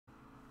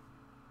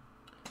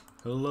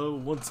Hello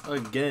once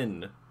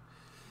again.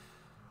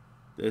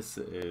 This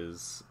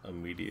is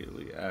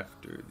immediately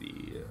after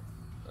the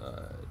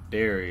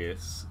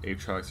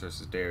Aatrox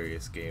versus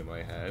Darius game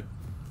I had,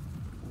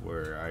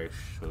 where I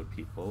showed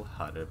people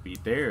how to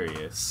beat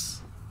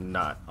Darius.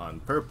 Not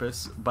on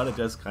purpose, but it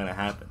just kind of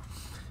happened.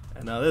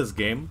 And now this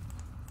game,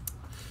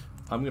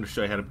 I'm going to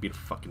show you how to beat a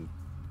fucking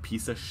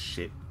piece of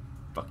shit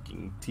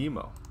fucking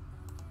Teemo.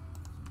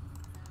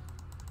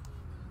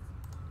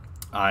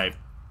 I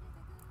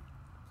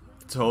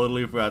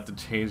totally forgot to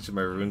change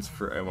my runes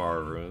for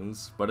MR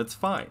runes, but it's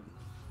fine.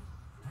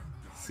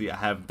 See, I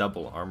have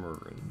double armor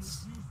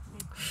runes.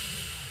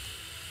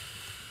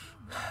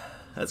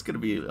 That's gonna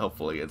be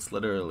helpful against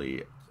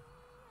literally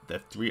the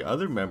 3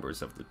 other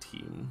members of the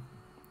team.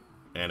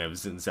 And if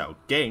Xin Zhao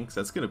ganks,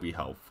 that's gonna be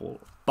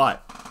helpful.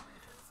 But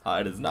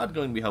it is not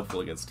going to be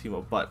helpful against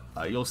Teemo, but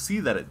you'll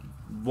see that it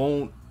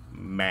won't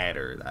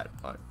matter that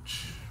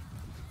much.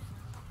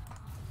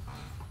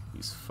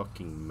 These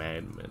fucking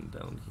madmen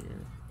down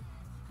here.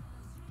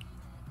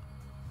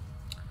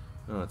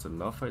 Oh, it's a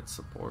Malphite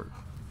support.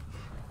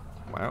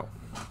 Wow.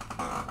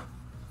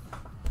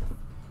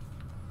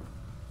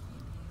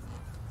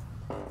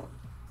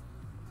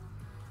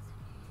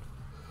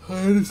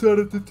 I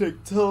decided to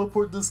take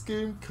teleport this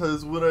game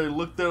because when I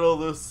looked at all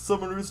the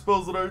summoner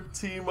spells on our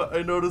team,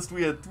 I noticed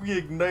we had 3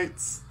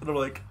 ignites, and I'm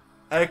like,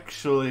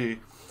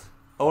 actually,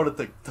 I want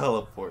to take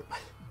teleport.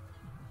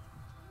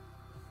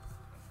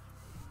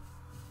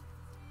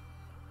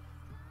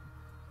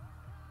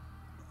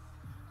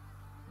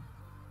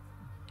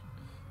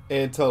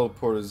 And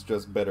teleport is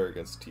just better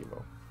against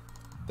Teemo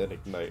than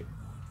ignite.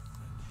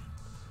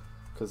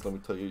 Because let me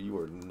tell you, you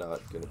are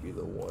not going to be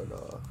the one,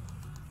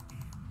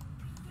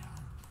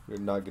 you're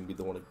not going to be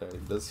the one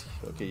igniting. Does he?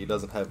 Okay, he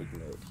doesn't have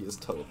ignite. He has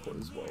teleport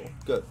as well.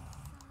 Good.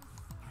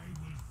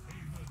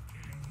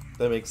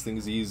 That makes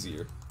things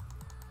easier.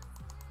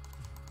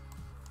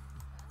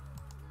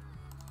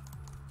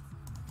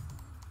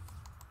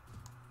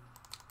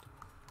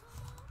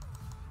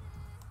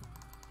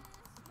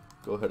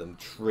 Go ahead and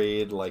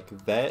trade like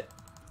that.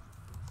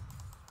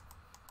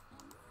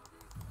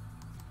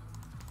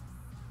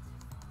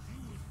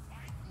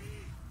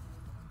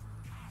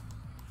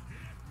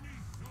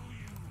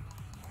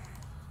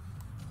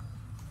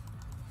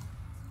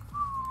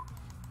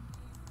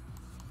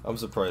 I'm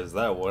surprised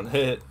that one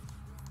hit.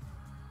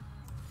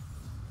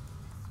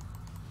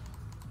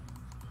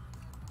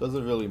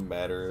 Doesn't really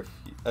matter if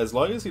as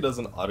long as he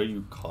doesn't auto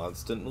you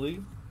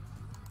constantly,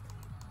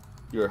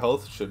 your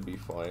health should be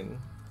fine.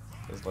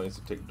 As long as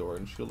you take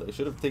Doran Shield. I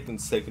should have taken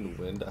Second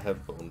Wind. I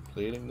have bone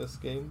plating this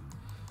game.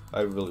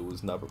 I really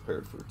was not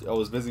prepared for it. I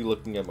was busy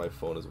looking at my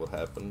phone is what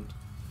happened.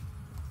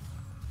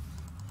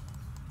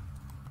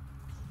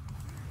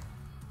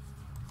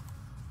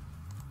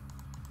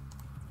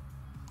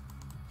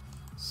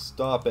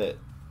 Stop it.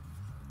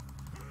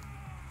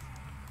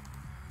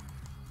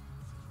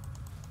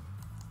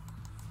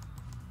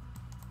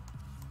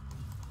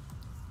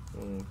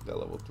 Got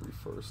level 3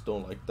 first.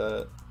 Don't like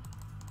that.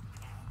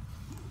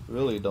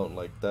 Really don't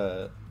like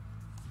that.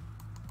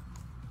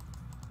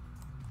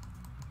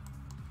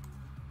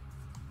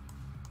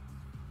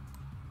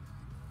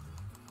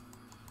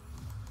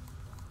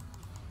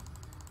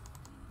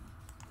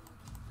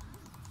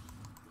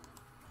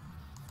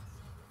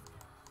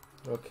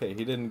 Okay,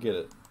 he didn't get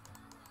it.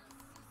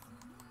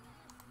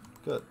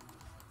 Good.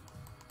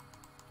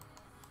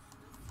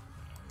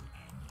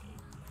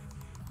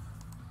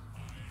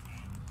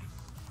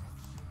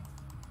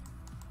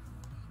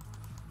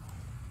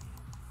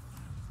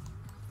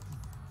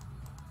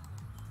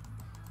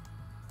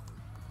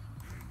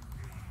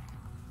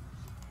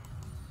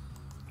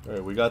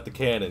 Alright, we got the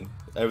cannon.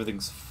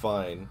 Everything's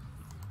fine.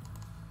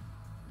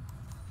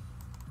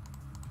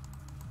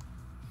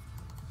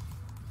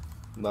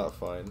 Not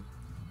fine.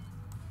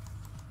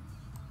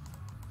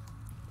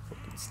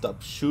 Fucking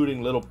stop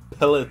shooting little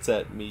pellets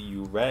at me,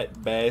 you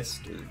rat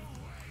bastard.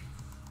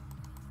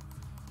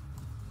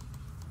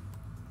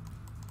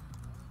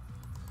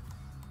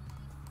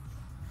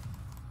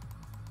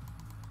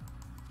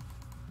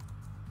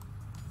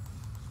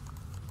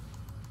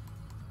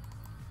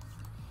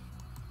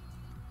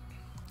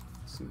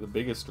 The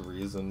biggest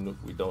reason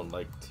we don't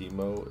like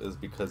Teemo is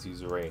because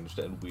he's ranged,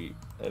 and we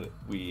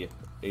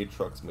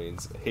Aatrox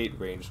mains hate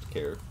ranged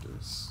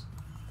characters.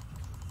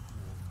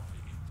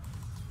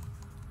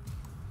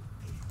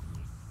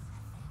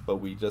 But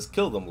we just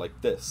kill them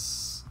like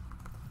this.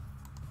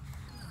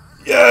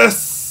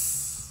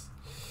 Yes!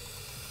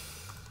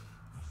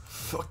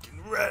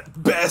 Fucking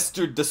rat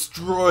bastard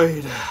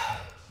destroyed.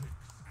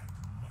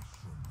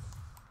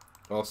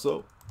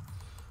 Also,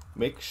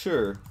 make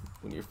sure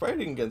when you're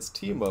fighting against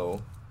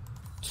Teemo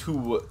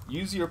to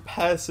use your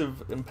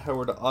passive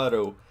empowered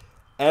auto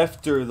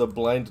after the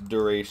blind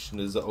duration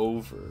is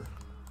over.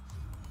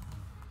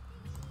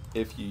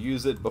 If you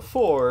use it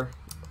before,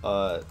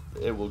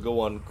 it will go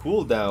on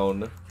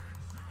cooldown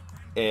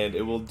and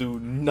it will do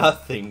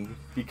nothing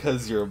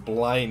because you're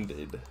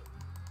blinded.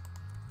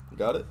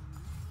 Got it?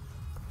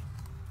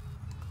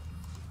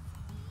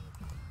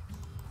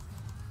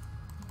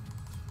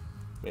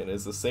 Man,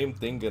 is the same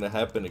thing gonna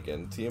happen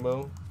again,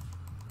 Teemo?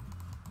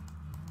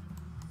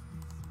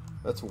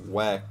 That's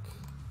whack.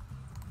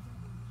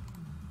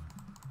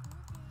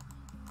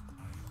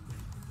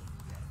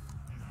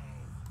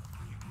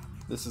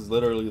 This is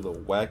literally the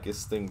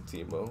wackest thing,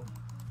 Teemo.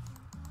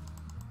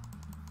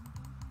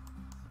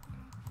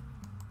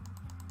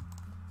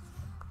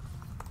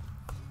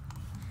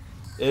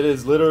 It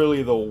is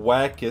literally the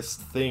wackest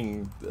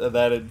thing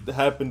that it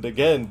happened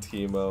again,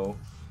 Teemo.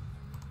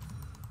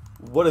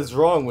 What is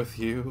wrong with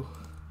you?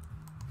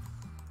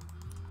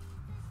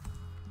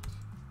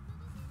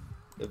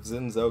 If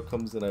Xin Zhao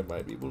comes in, I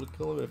might be able to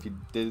kill him.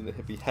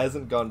 If he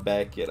hasn't gone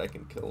back yet, I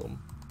can kill him.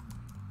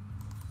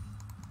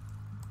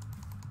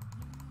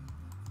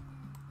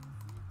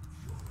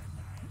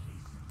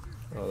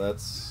 Oh,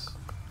 that's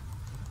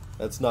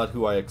not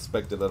who I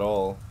expected at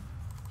all.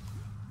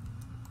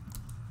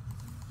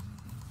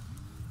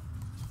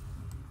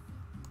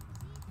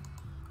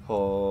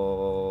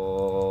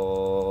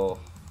 Oh.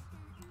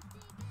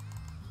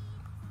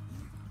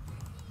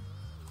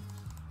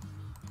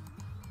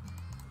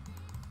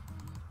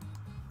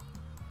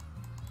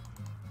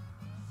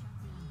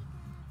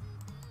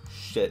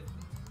 Shit.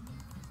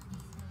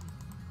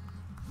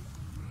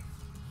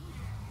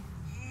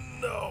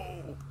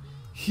 No.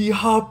 He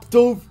hopped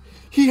over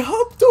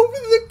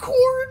the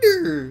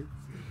corner.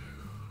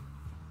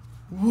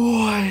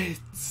 What?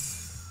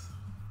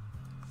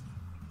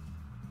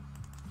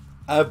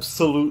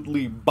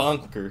 Absolutely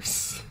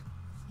bonkers.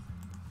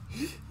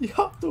 He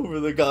hopped over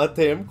the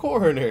goddamn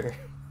corner.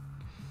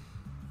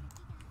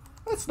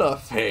 That's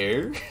not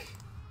fair.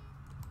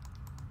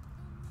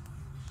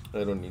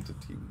 I don't need to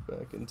TV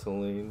back into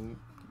lane.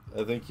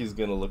 I think he's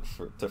gonna look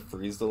to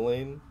freeze the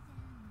lane.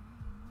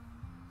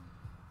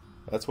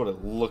 That's what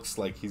it looks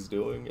like he's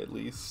doing, at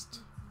least.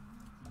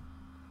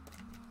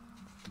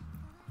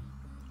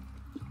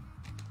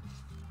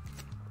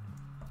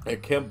 I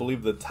can't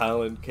believe the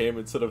talent came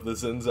instead of the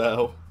Xin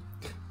Zhao.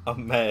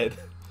 I'm mad.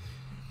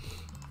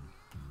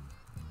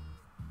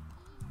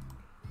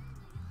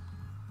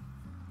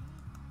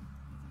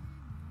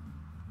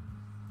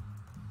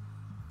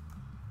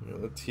 You know,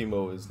 the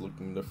Teemo is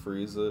looking to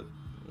freeze it.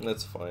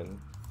 That's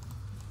fine.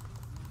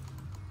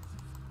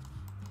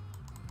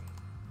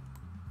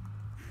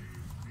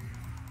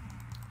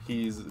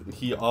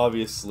 He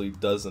obviously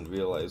doesn't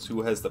realize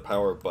who has the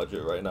power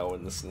budget right now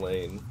in this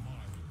lane.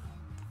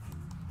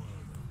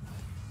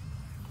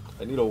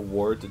 I need a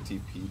ward to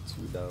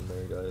TP2 down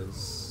there,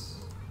 guys.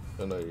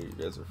 I know you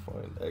guys are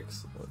fine.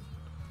 Excellent.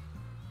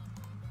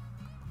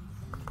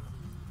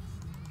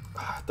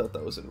 I thought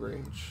that was in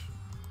range.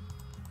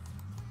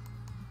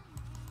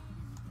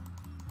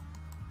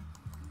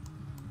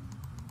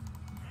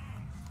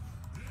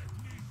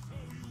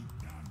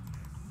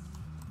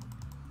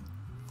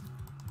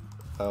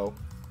 Ow.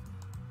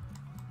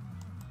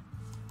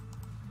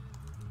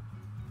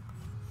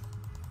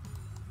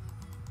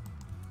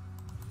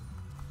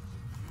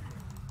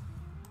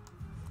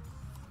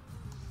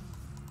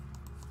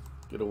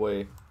 Get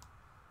away.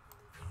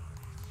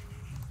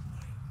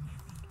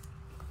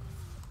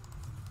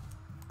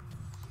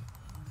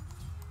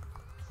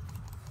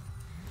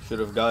 Should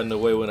have gotten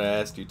away when I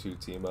asked you to,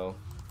 Teemo.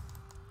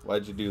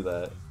 Why'd you do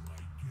that?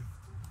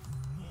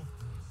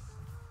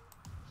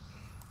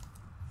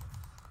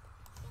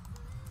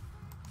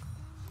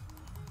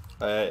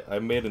 I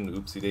made an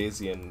oopsie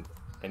daisy and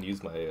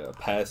used my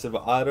passive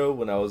auto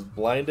when I was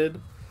blinded,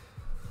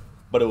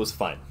 but it was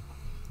fine.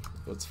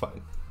 It's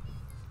fine.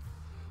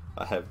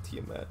 I have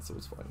Tiamat, so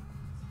it's fine.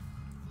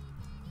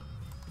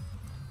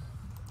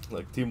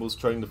 Like, Teemo's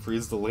trying to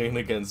freeze the lane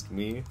against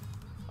me.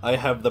 I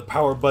have the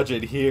power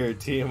budget here,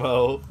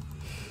 Teemo.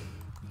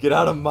 Get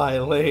out of my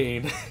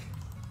lane.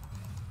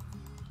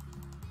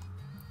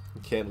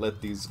 You can't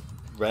let these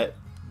rat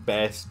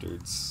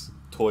bastards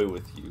toy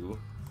with you,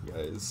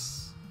 guys.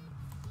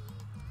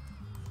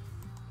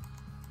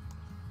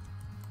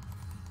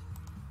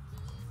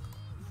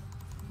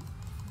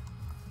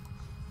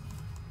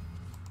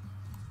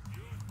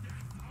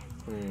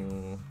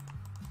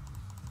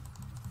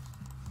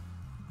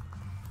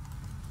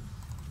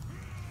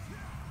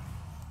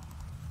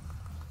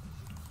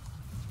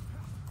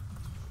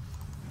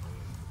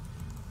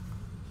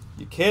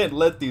 You can't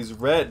let these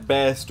rat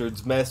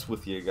bastards mess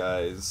with you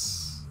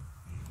guys.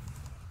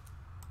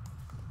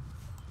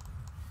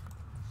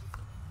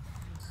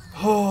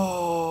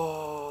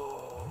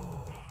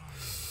 Oh,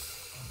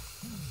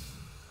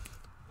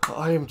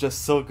 I am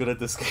just so good at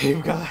this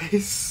game,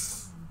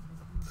 guys.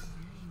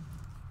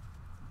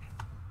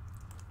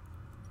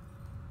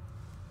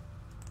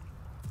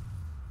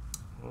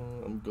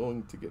 I'm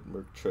going to get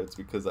Merc Treads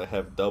because I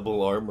have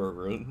double armor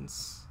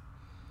runes.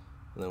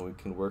 And then we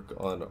can work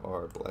on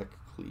our Black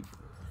Cleaver.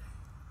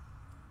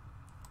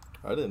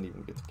 I didn't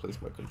even get to place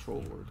my control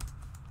word.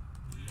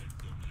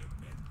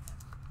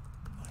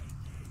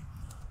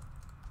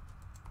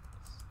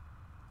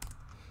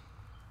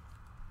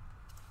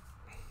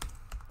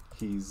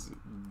 He's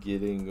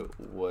getting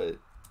what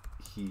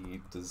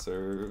he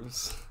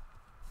deserves.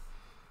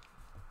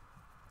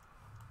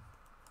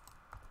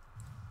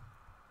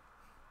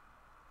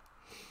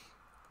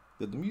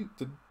 Did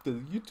the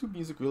YouTube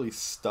music really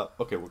stop?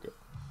 Okay, we're good.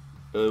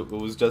 It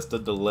was just a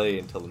delay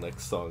until the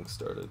next song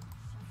started.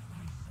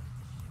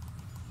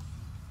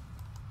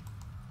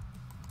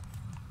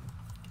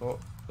 Oh,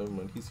 never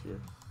mind, he's here.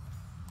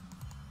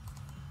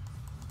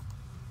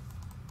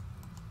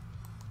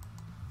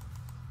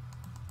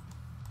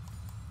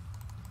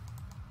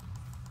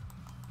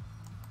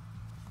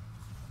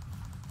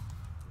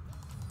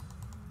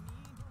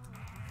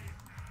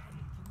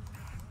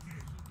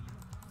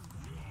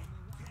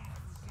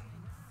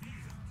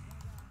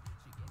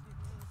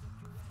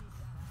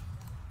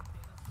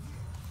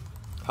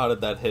 How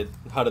did that hit?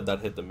 How did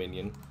that hit the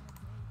minion?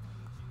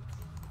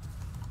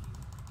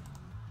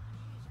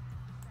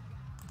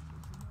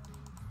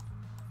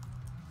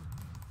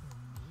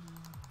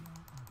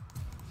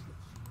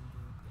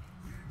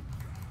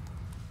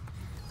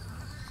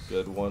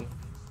 Good one.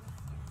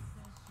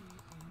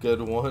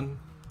 Good one.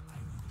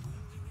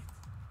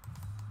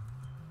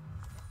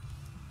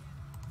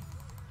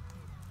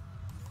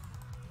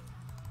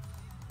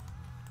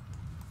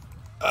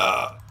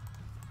 Ah.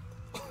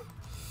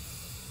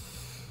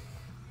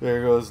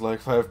 There goes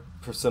like 5%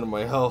 of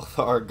my health.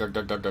 They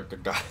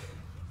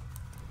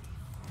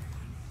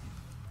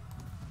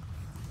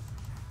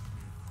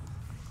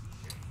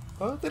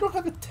don't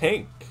have a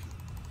tank.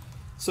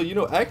 So you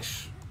know,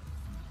 actually,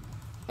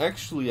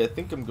 I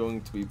think I'm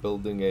going to be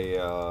building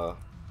a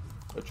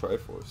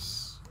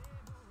Triforce.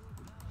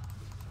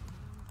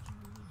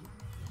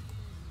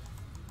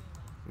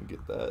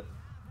 Get that.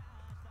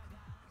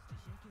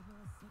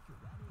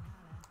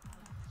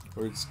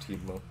 Where's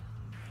Teemo?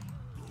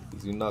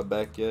 Is he not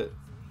back yet?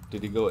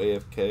 Did he go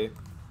AFK?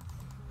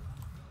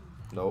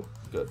 Nope.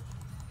 Good.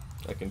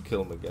 I can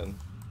kill him again.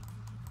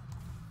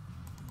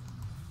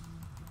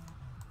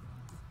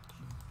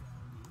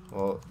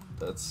 Well,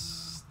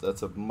 that's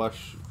a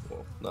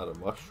well, not a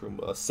mushroom,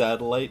 a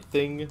satellite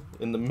thing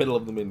in the middle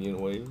of the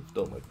minion wave.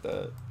 Don't like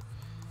that.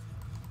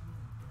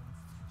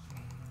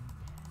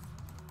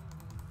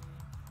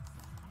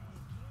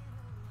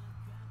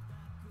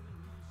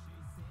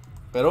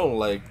 I don't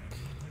like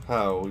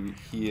how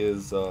he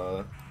is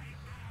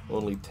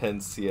only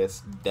 10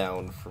 CS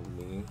down from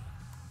me.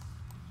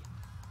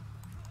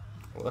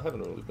 Well, I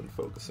haven't really been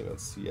focusing on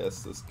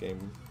CS this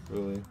game,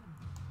 really.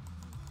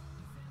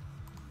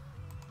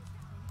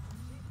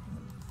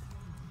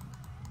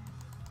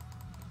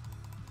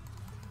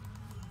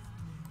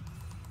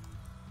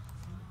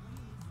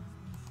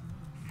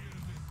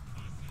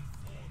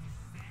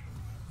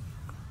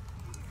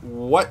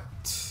 What?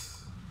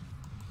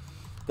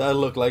 That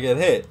looked like it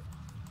hit.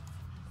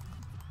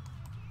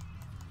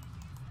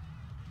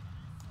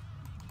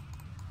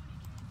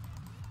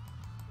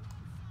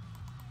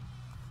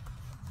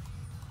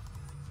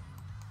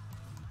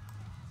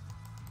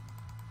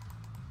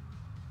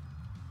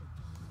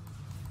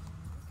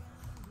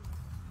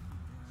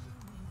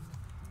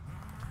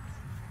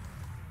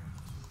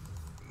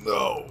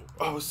 No,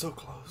 I was so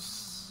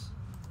close.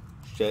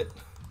 Shit,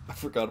 I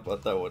forgot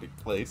about that one he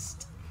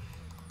placed.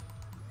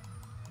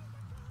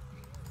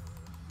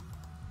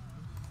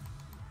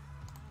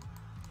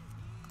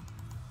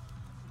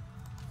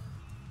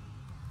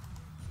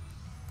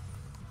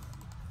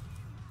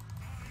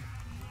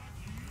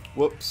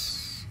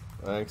 Whoops,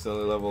 I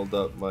accidentally leveled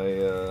up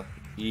my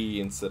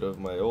E instead of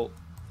my ult.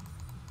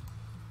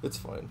 It's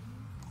fine.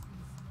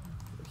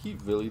 He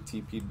really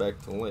TP'd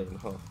back to lane,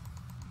 huh?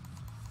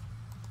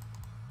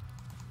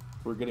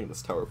 We're getting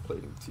this tower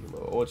plating,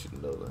 Teemo. I want you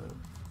to know that.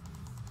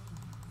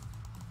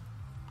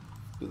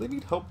 Do they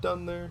need help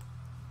down there?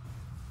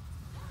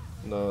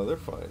 No, they're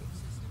fine.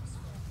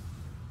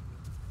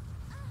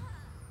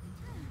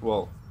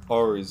 Well,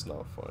 Ari's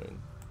not fine.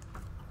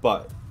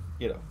 But,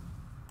 you know.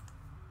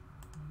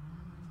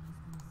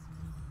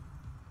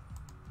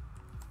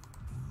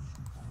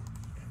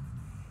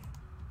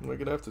 Am I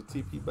gonna have to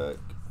TP back?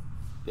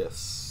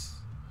 Yes.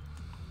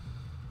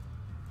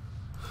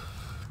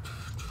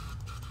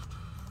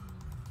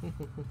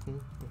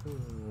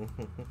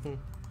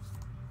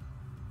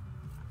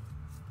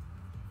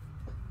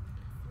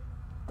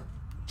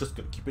 Just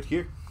gonna keep it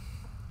here.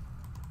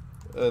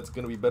 It's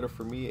gonna be better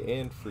for me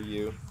and for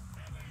you.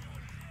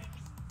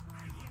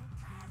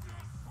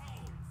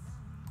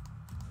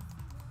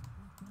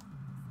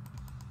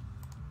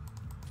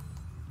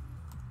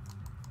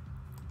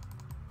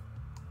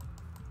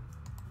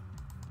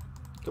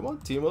 Come on,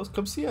 Teemo,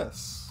 come see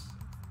us.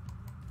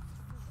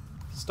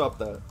 Stop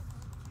that.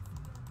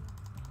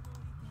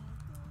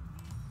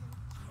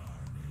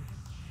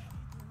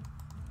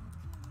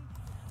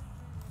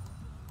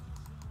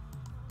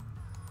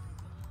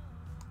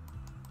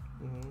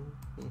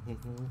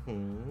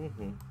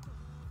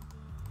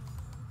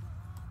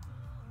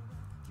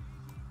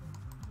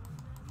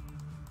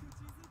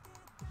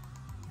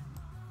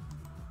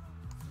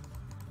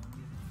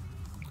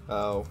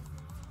 Ow.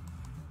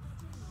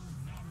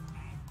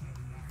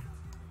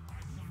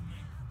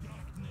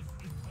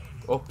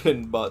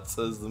 Open bot,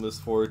 says the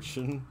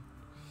misfortune.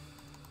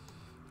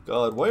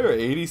 God, why are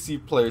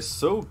ADC players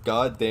so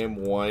goddamn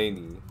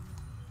whiny?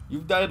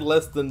 You've died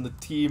less than the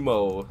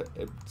Teemo.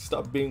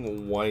 Stop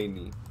being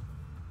whiny.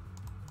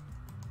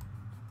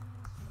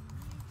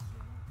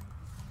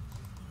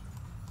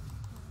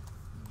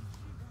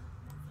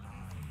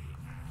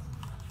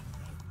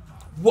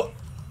 What?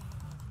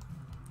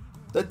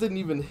 That didn't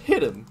even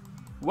hit him.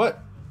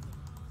 What?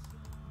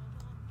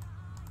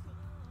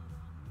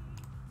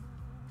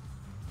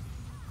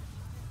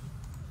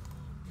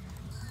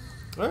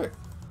 Alright,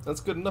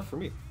 that's good enough for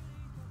me.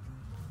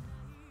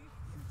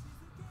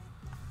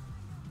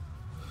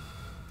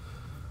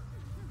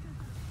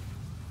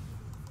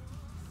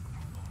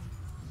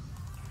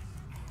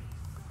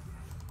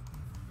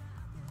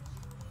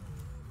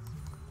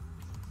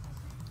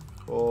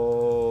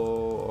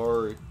 Oh,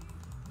 Ari.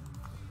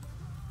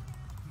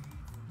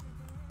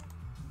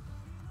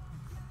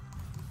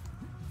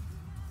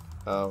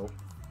 Ow.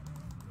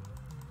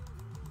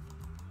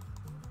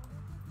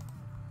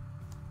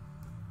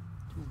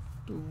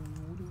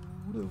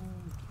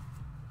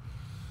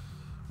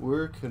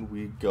 Where can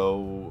we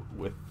go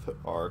with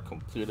our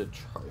completed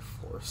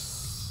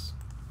Triforce?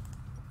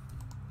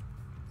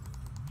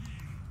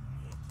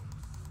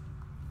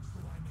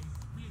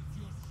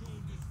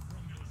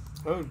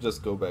 I would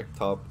just go back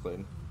top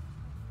lane.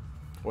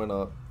 Why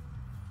not?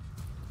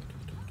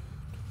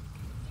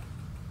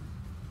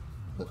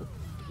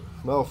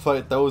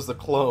 Malphite, that was the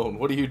clone.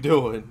 What are you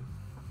doing?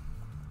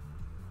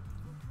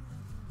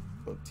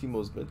 Oh,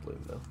 Teemo's mid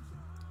lane now.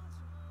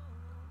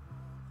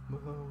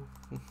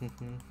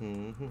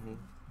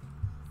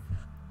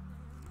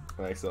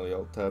 I accidentally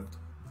alt-tabbed.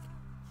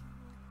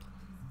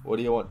 What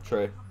do you want,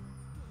 Trey?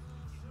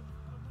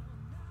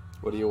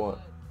 What do you want?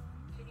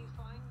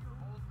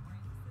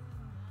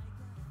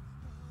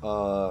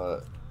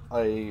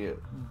 I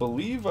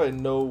believe I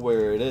know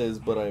where it is,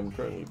 but I'm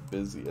currently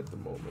busy at the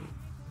moment.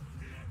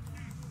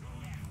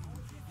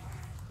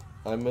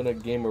 I'm in a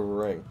game of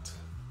ranked.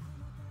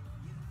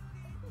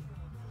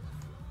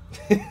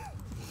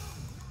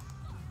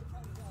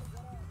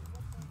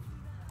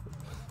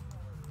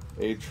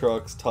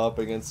 Aatrox top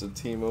against a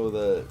Teemo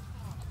that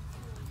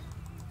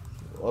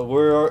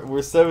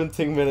we're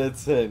 17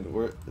 minutes in.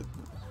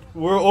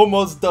 We're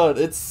almost done.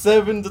 It's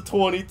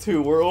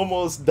 7-22. We're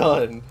almost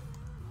done.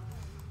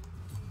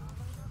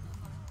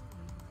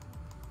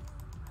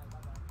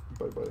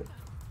 Bye bye.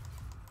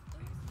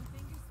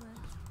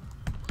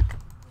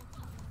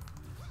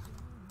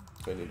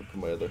 I need to put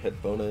my other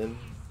headphone in.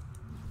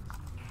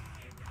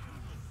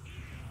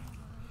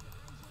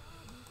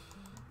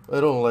 I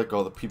don't like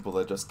all the people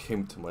that just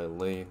came to my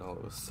lane all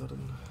of a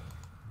sudden.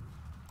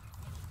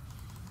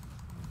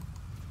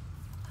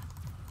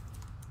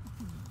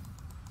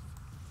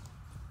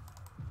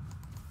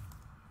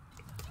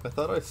 I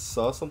thought I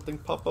saw something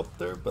pop up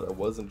there, but I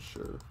wasn't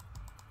sure.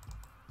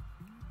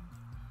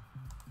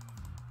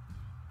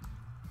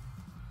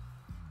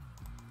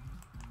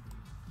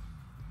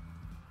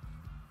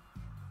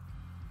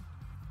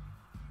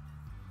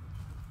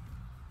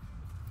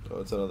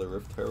 Oh, it's another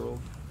Rift Herald.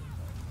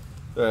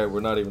 Alright, we're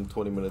not even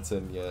 20 minutes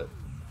in yet.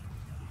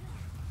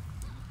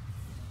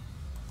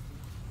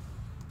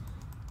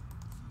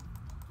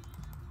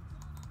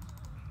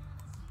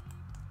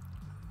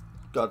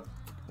 God,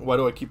 why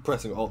do I keep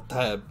pressing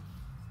Alt-Tab?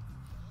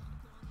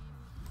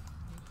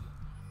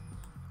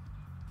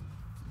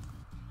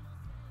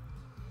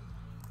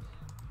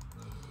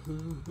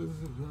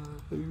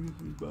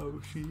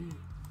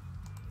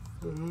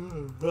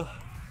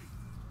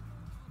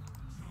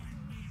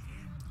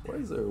 Why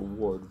is there a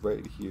ward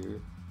right here?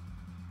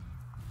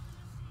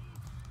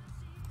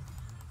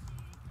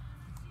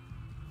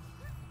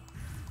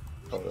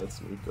 Oh,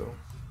 that's Nico.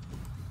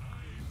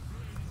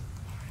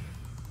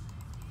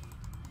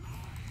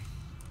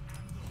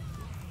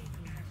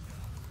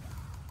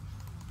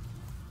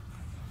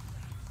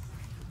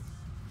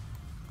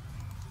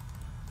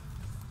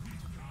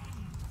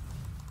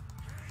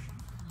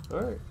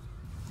 Alright.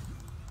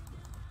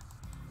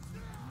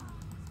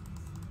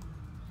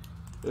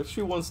 If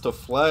she wants to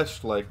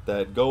flash like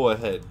that, go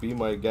ahead, be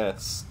my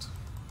guest.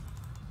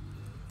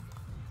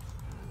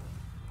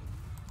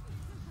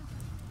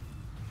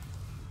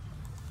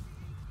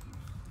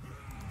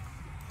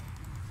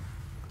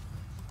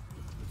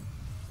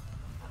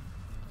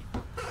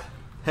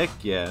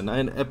 Heck yeah,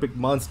 9 epic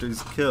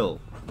monsters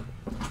kill.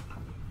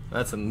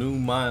 That's a new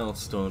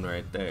milestone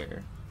right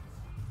there.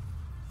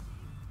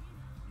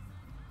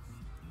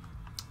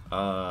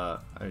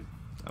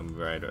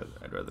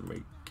 I'd rather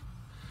make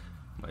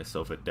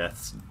myself a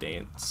death's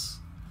dance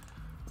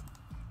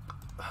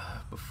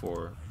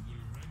before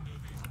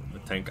the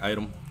tank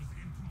item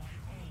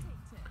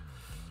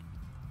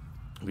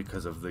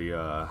because of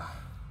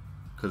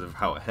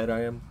how ahead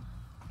I am.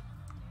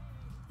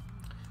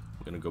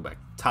 I'm gonna go back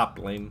top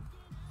lane.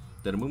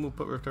 Did Amumu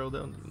put Rotaro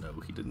down? No,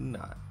 he did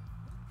not.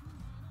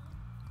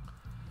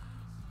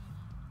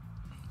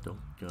 Don't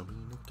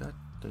come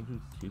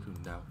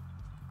in now.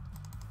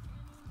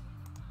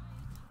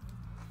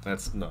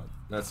 That's not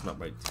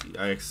my tea.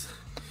 I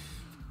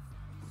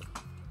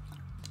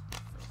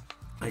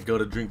go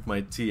to drink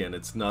my tea and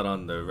it's not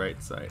on the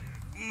right side.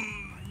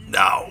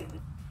 No.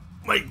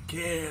 My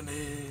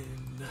cannon.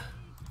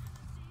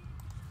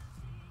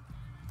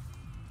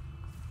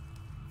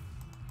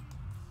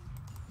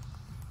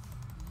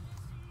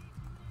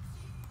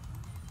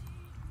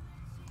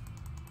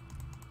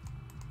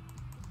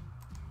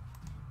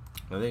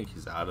 I think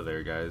he's out of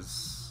there,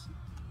 guys.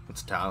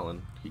 It's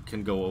Talon. He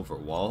can go over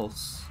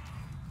walls.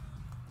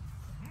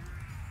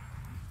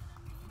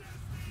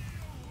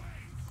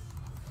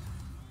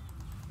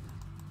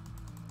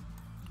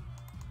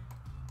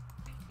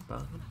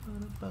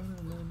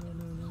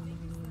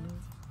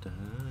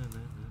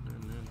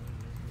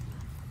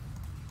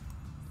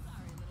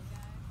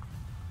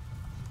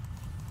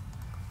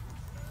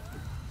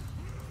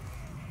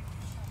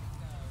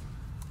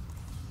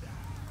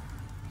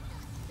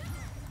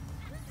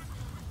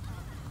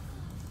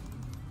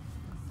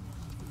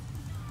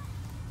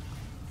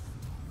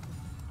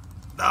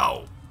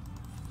 No.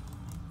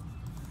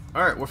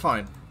 All right, we're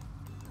fine.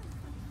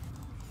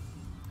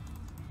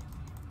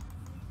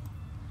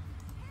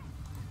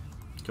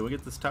 Can we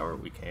get this tower?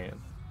 We can.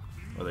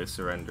 Oh, they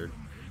surrendered.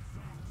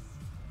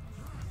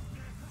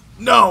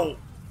 No!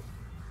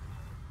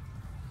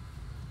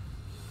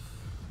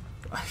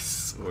 I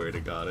swear to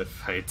God,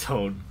 if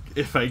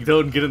I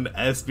don't get an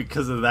S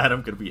because of that,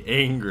 I'm gonna be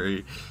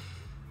angry.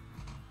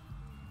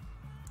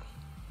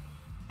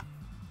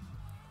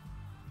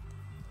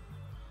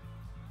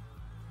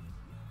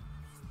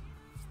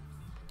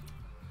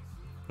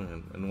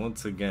 And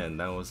once again,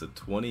 that was a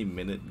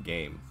 20-minute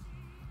game.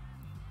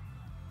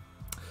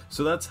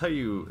 So that's how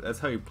you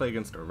play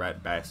against a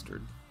rat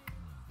bastard.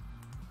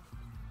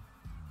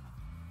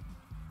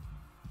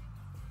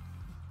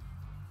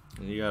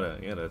 You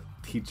gotta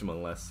teach him a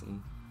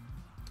lesson.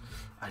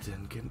 I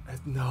didn't get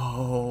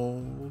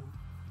no.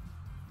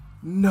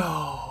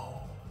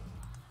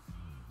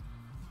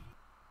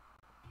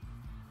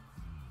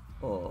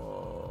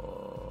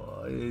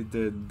 Oh, it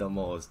did the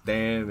most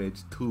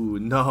damage too.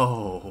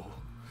 No.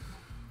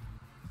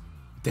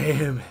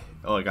 Damn it.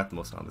 Oh, I got the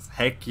most on this.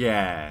 Heck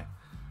yeah.